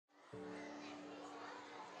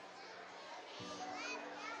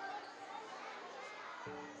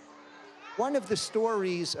One of the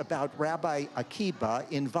stories about Rabbi Akiba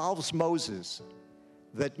involves Moses,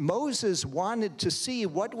 that Moses wanted to see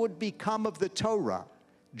what would become of the Torah.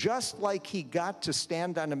 Just like he got to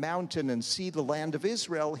stand on a mountain and see the land of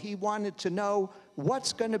Israel, he wanted to know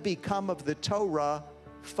what's going to become of the Torah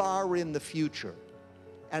far in the future.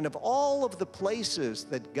 And of all of the places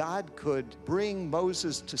that God could bring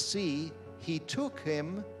Moses to see, he took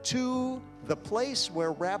him to the place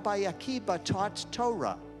where Rabbi Akiba taught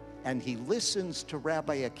Torah. And he listens to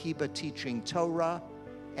Rabbi Akiba teaching Torah,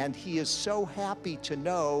 and he is so happy to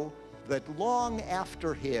know that long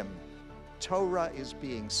after him, Torah is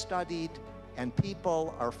being studied and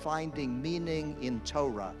people are finding meaning in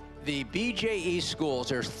Torah. The BJE schools,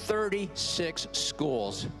 there's 36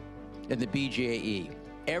 schools in the BJE.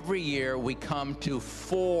 Every year we come to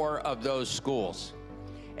 4 of those schools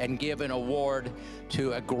and give an award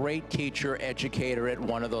to a great teacher, educator at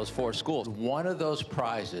one of those 4 schools. One of those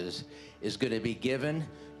prizes is going to be given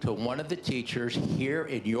to one of the teachers here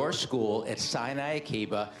in your school at Sinai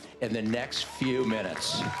Akiba in the next few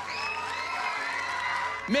minutes.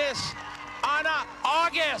 Miss Anna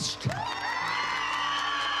August.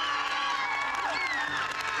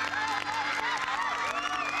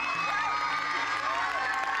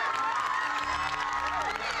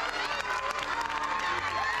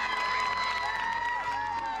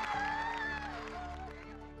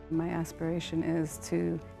 My aspiration is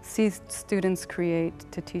to see students create,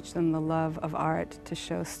 to teach them the love of art, to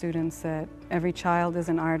show students that every child is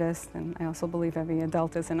an artist, and I also believe every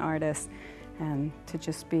adult is an artist, and to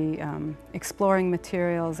just be exploring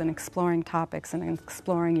materials and exploring topics and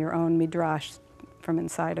exploring your own midrash from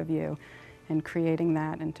inside of you and creating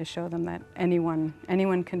that, and to show them that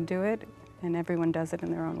anyone can do it and everyone does it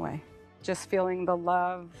in their own way. Just feeling the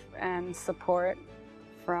love and support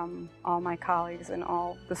from all my colleagues and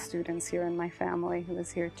all the students here in my family who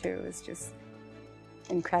is here too is just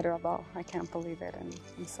incredible. I can't believe it, and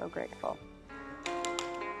I'm so grateful.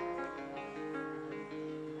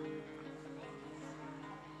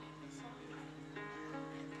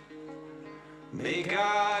 May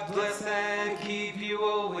God bless and keep you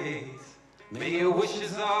always. May your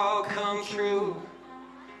wishes all come true.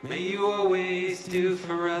 May you always do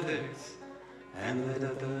for others and let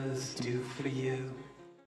others do for you.